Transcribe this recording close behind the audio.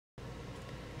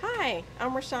Hi,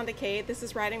 I'm Rashonda Cade. This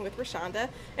is Writing with Rashonda,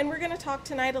 and we're going to talk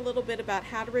tonight a little bit about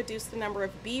how to reduce the number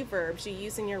of be verbs you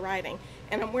use in your writing.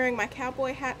 And I'm wearing my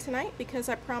cowboy hat tonight because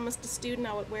I promised a student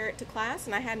I would wear it to class,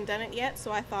 and I hadn't done it yet,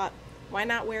 so I thought, why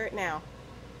not wear it now?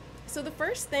 So the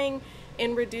first thing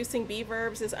in reducing be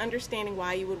verbs is understanding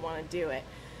why you would want to do it.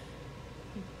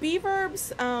 Be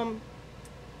verbs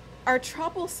are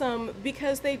troublesome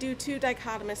because they do two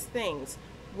dichotomous things.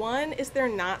 One is they're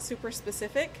not super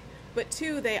specific, but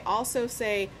two, they also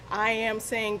say, I am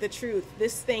saying the truth.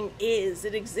 This thing is,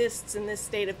 it exists in this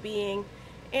state of being,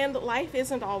 and life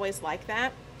isn't always like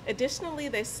that. Additionally,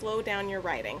 they slow down your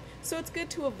writing, so it's good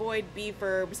to avoid be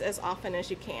verbs as often as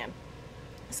you can.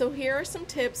 So here are some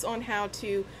tips on how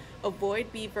to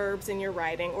avoid be verbs in your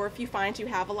writing, or if you find you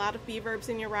have a lot of be verbs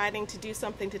in your writing, to do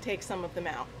something to take some of them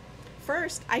out.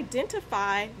 First,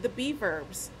 identify the be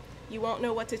verbs. You won't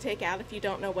know what to take out if you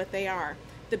don't know what they are.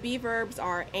 The be verbs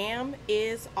are am,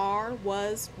 is, are,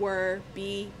 was, were,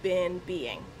 be, been,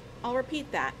 being. I'll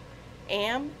repeat that.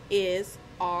 Am, is,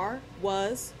 are,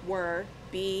 was, were,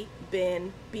 be,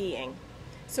 been, being.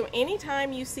 So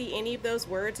anytime you see any of those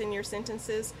words in your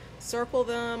sentences, circle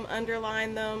them,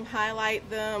 underline them, highlight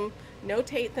them,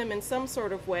 notate them in some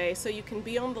sort of way so you can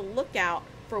be on the lookout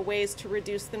for ways to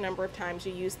reduce the number of times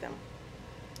you use them.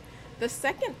 The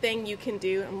second thing you can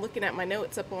do, I'm looking at my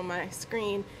notes up on my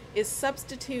screen, is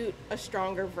substitute a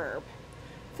stronger verb.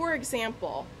 For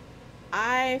example,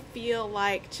 I feel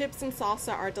like chips and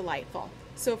salsa are delightful.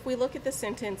 So if we look at the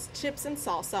sentence, chips and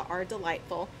salsa are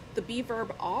delightful, the be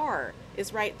verb are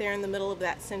is right there in the middle of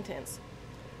that sentence.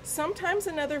 Sometimes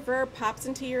another verb pops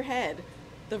into your head.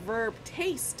 The verb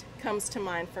taste comes to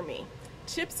mind for me.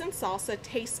 Chips and salsa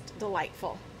taste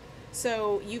delightful.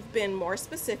 So you've been more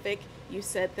specific. You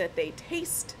said that they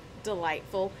taste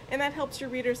delightful, and that helps your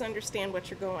readers understand what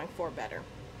you're going for better.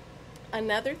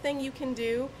 Another thing you can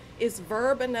do is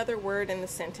verb another word in the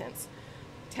sentence.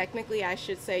 Technically, I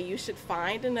should say you should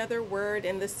find another word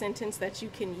in the sentence that you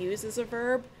can use as a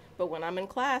verb, but when I'm in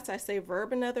class, I say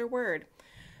verb another word.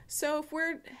 So if we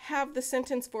have the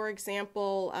sentence, for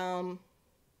example,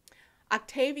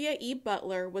 Octavia E.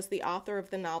 Butler was the author of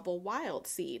the novel Wild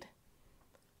Seed.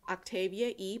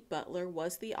 Octavia E. Butler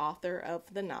was the author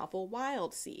of the novel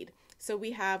Wild Seed. So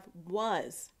we have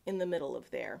was in the middle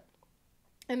of there,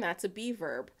 and that's a be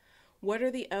verb. What are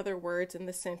the other words in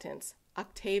the sentence?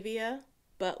 Octavia,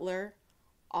 Butler,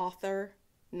 author,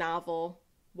 novel,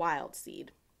 Wild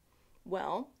Seed.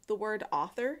 Well, the word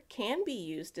author can be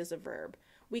used as a verb.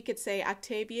 We could say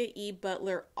Octavia E.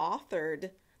 Butler authored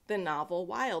the novel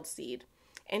Wild Seed,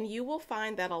 and you will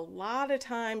find that a lot of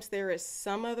times there is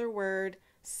some other word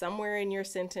somewhere in your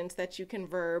sentence that you can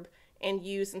verb and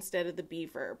use instead of the be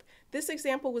verb. This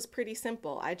example was pretty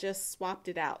simple. I just swapped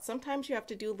it out. Sometimes you have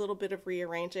to do a little bit of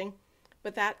rearranging,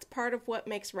 but that's part of what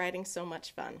makes writing so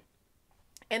much fun.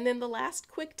 And then the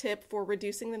last quick tip for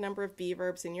reducing the number of be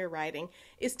verbs in your writing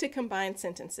is to combine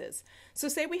sentences. So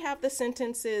say we have the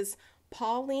sentences,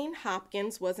 Pauline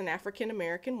Hopkins was an African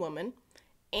American woman,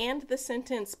 and the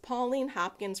sentence, Pauline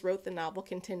Hopkins wrote the novel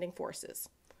Contending Forces.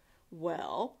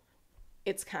 Well,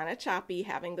 it's kind of choppy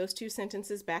having those two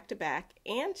sentences back to back,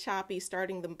 and choppy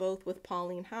starting them both with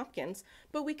Pauline Hopkins,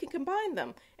 but we can combine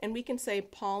them and we can say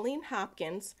Pauline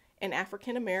Hopkins, an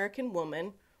African American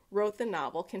woman, wrote the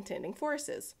novel Contending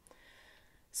Forces.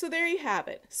 So there you have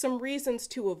it, some reasons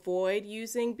to avoid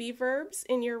using be verbs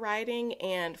in your writing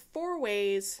and 4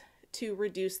 ways to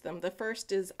reduce them. The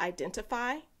first is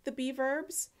identify the be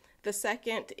verbs. The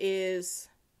second is,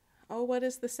 what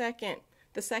is the second?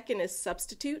 The second is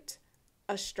substitute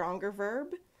a stronger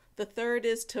verb. The third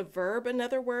is to verb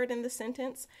another word in the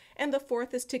sentence. And the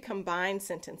fourth is to combine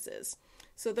sentences.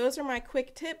 So those are my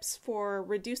quick tips for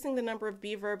reducing the number of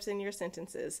be verbs in your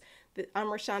sentences. I'm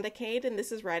Rashonda Cade, and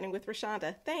this is Writing with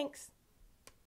Rashonda. Thanks.